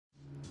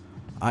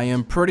I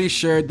am pretty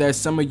sure that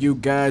some of you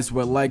guys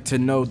would like to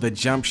know the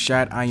jump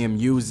shot I am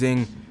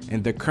using,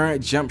 and the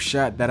current jump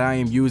shot that I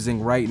am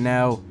using right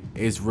now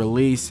is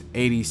Release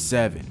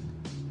 87.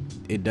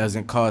 It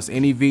doesn't cost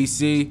any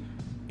VC,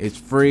 it's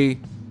free,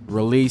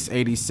 Release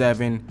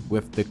 87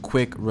 with the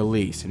quick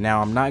release.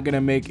 Now I'm not gonna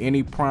make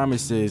any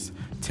promises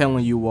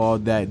telling you all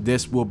that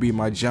this will be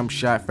my jump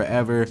shot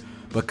forever,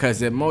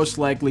 because it most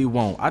likely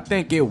won't. I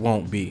think it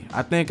won't be.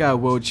 I think I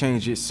will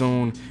change it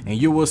soon,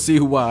 and you will see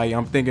why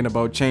I'm thinking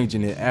about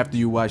changing it after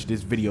you watch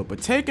this video.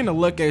 But taking a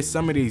look at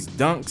some of these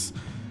dunks,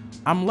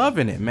 I'm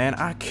loving it, man.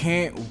 I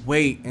can't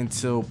wait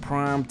until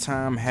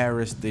Primetime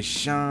Harris,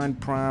 Deshaun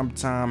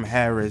Primetime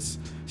Harris,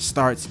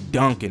 starts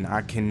dunking.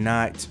 I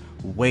cannot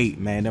wait,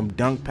 man. Them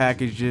dunk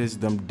packages,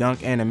 them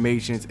dunk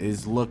animations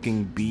is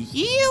looking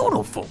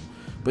beautiful.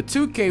 But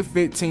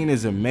 2K15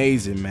 is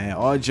amazing, man.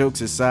 All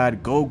jokes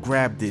aside, go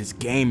grab this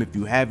game if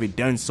you haven't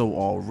done so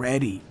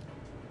already.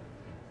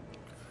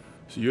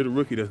 So you're the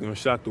rookie that's gonna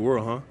shock the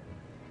world, huh?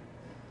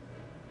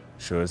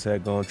 Sure as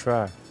heck gonna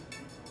try.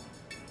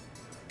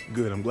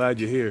 Good, I'm glad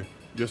you're here.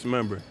 Just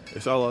remember,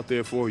 it's all out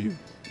there for you.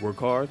 Work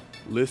hard,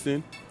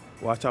 listen,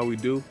 watch how we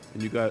do,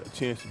 and you got a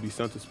chance to be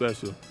something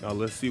special. Now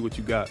let's see what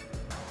you got.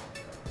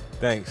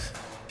 Thanks.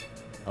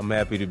 I'm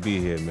happy to be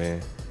here,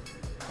 man.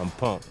 I'm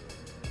pumped.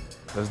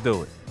 Let's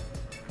do it.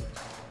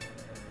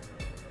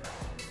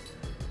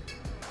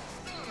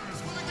 Starters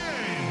for the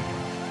game.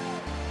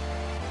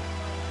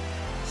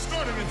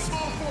 Starting at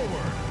small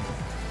forward,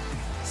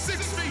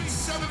 6 feet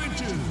 7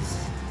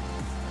 inches.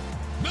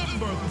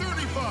 Number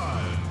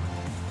 35,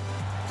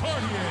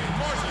 Cartier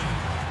Martin.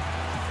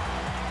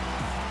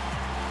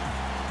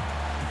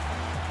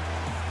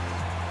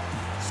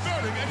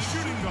 Starting at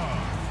shooting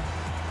guard,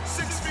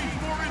 6 feet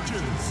 4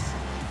 inches.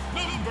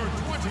 Number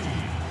 20,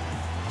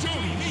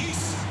 Jody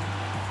Neese.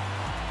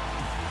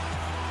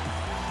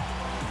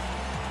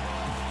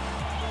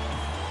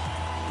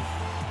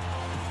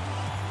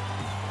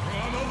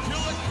 From Oak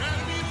Hill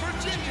Academy,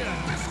 Virginia,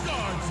 this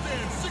guard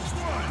stands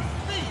 6'1",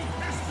 feet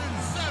Piston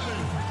 7,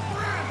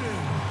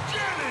 Brandon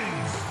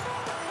Jennings.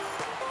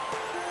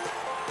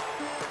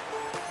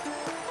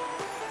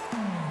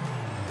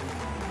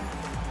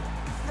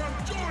 From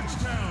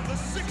Georgetown, the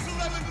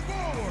 6'11"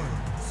 forward,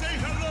 say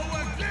hello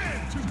again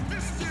to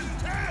Piston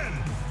 10,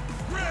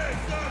 Greg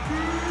the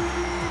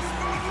Goose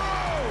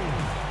Monroe.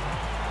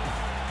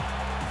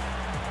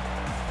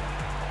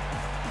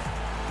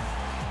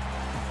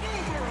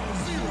 Numero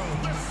 0,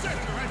 the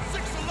center at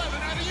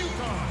 6'11" out of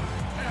UConn,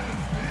 having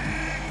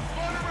big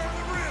fun around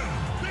the rim.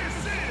 This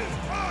is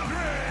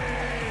Andre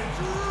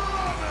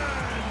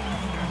Drummond.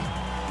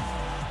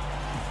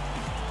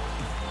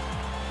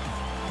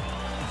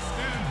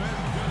 Stan Van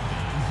Gundy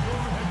is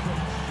your head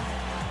coach.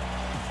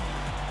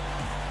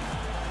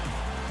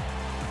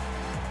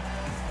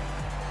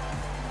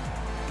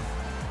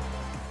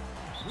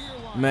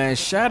 Man,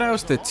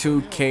 shoutouts to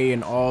 2K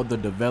and all the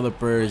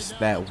developers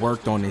that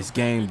worked on this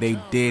game. They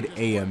did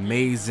an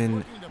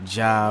amazing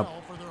job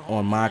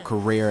on my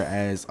career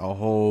as a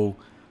whole.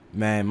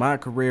 Man, my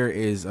career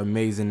is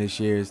amazing this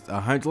year. It's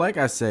 100, like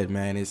I said,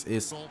 man,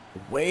 it's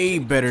way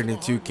better than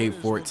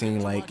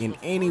 2K14. Like, in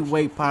any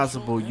way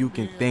possible you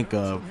can think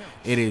of,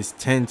 it is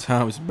 10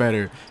 times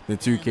better than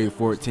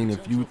 2K14.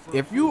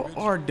 If you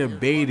are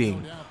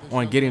debating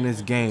on getting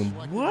this game,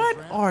 what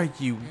are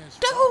you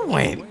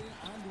doing?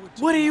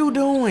 What are you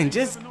doing?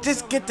 Just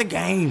get the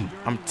game.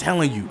 I'm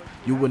telling you,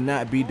 you will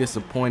not be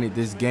disappointed.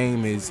 This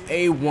game is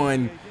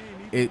A1.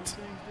 It's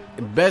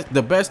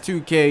the best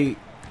 2K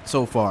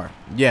so far.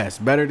 Yes,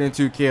 better than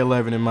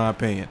 2K11 in my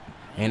opinion.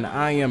 And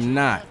I am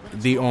not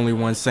the only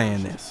one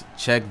saying this.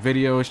 Check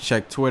videos,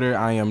 check Twitter.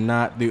 I am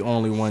not the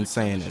only one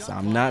saying this.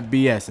 I'm not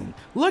BSing.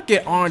 Look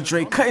at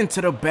Andre cutting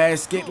to the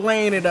basket,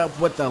 laying it up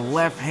with the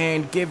left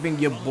hand, giving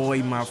your boy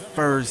my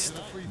first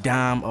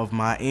dime of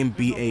my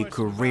NBA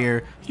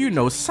career. You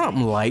know,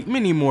 something light,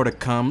 many more to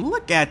come.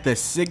 Look at the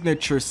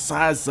signature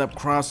size up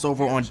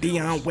crossover on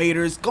Dion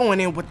Waiters,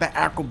 going in with the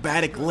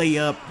acrobatic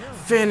layup,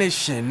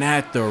 finishing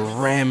at the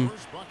rim.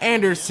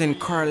 Anderson,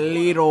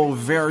 Carlito,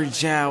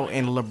 Virgil,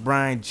 and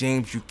LeBron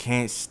James, you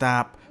can't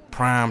stop.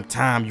 Prime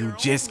time, you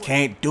just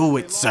can't do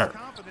it, sir.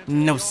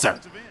 No, sir.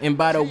 And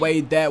by the way,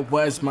 that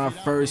was my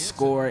first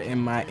score in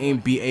my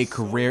NBA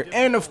career.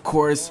 And of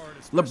course,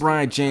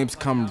 LeBron James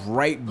comes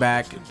right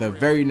back the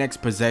very next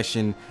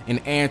possession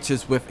and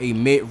answers with a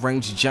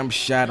mid-range jump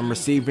shot. I'm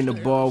receiving the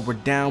ball. We're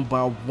down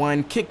by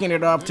 1, kicking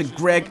it off to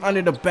Greg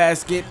under the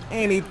basket,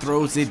 and he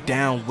throws it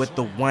down with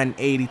the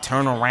 180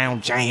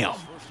 turnaround jam.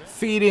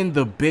 Feeding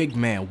the big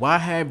man. Why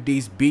have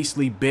these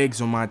beastly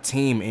bigs on my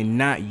team and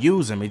not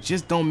use them? It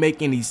just don't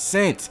make any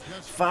sense.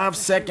 5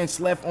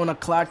 seconds left on the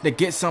clock to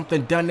get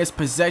something done this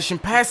possession.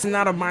 Passing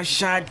out of my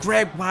shot.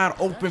 Greg wide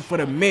open for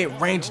the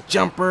mid-range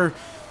jumper.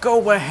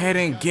 Go ahead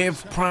and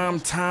give Prime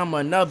Time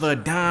another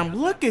dime.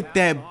 Look at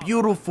that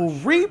beautiful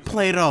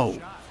replay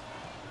though.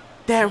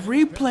 That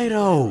replay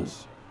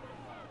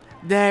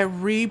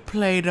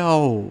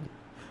though.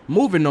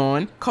 Moving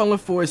on, calling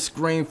for a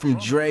screen from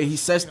Dre. He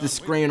sets the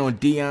screen on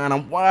Dion.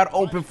 I'm wide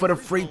open for the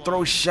free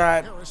throw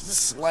shot.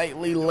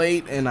 Slightly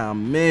late and I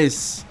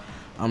miss.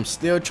 I'm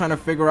still trying to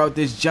figure out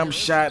this jump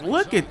shot.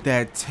 Look at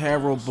that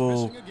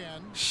terrible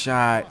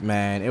shot,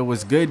 man. It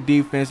was good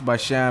defense by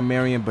Sean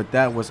Marion, but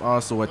that was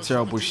also a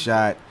terrible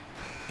shot.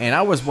 And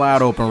I was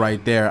wide open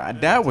right there.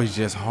 That was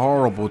just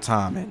horrible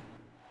timing.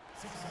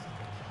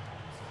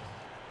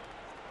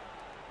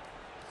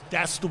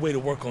 That's the way to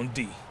work on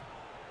D.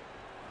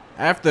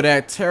 After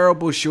that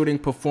terrible shooting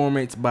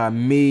performance by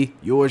me,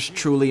 yours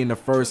truly, in the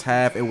first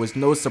half, it was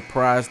no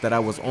surprise that I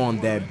was on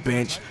that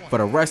bench for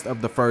the rest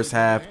of the first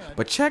half.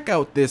 But check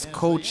out this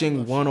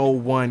coaching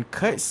 101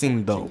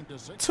 cutscene though.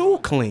 Too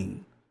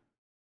clean.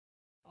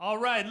 All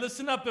right,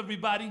 listen up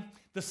everybody.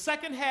 The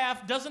second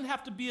half doesn't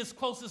have to be as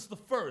close as the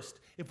first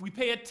if we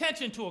pay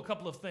attention to a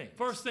couple of things.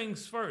 First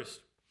things first,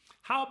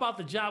 how about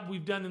the job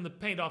we've done in the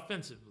paint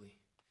offensively?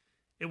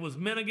 It was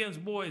men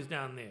against boys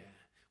down there.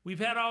 We've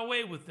had our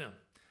way with them.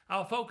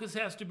 Our focus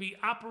has to be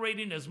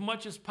operating as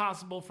much as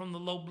possible from the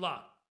low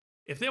block.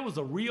 If there was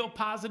a real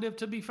positive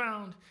to be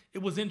found, it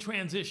was in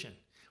transition.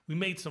 We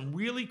made some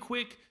really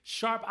quick,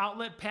 sharp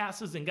outlet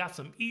passes and got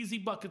some easy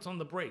buckets on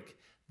the break.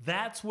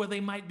 That's where they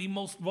might be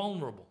most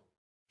vulnerable.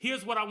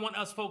 Here's what I want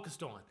us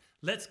focused on.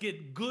 Let's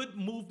get good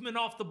movement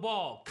off the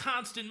ball,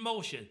 constant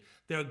motion.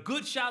 There are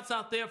good shots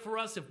out there for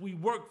us if we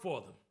work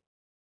for them.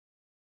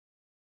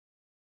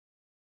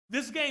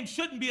 This game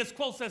shouldn't be as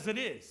close as it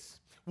is.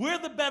 We're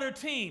the better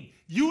team.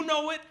 You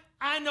know it,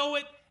 I know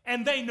it,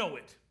 and they know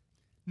it.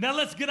 Now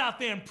let's get out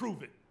there and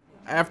prove it.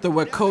 After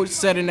what Coach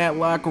said in that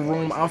locker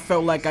room, I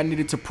felt like I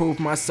needed to prove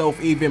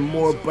myself even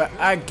more, but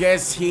I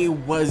guess he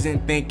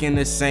wasn't thinking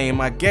the same.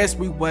 I guess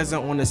we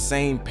wasn't on the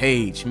same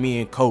page,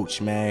 me and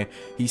Coach, man.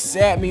 He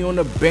sat me on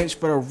the bench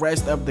for the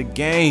rest of the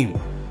game.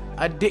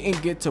 I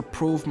didn't get to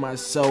prove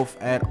myself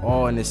at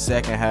all in the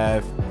second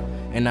half,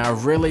 and I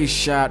really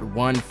shot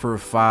 1 for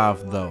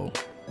 5 though.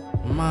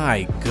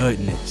 My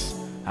goodness.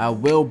 I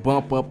will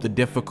bump up the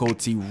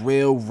difficulty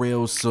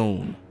real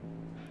soon.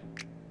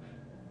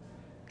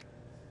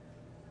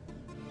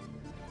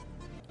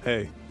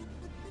 Hey,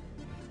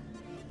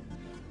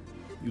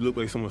 you look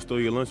like someone stole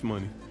your lunch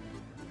money.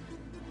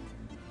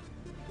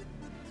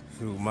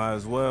 Shoot, might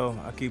as well.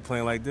 I keep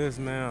playing like this,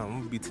 man. I'm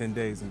gonna be 10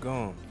 days and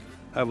gone.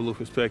 Have a little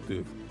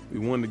perspective. We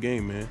won the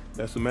game, man.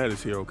 That's what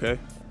matters here, okay?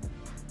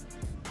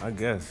 I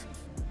guess.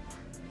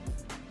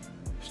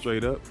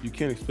 Straight up, you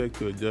can't expect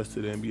to adjust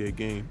to the NBA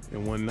game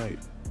in one night.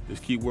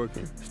 Just keep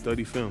working,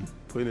 study film,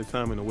 put in the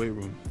time in the weight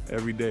room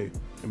every day,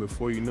 and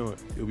before you know it,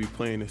 you'll be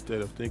playing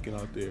instead of thinking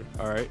out there,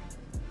 all right?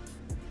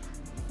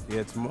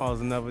 Yeah,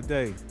 tomorrow's another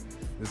day.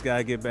 Just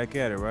gotta get back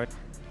at it, right?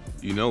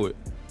 You know it.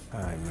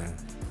 All right, man.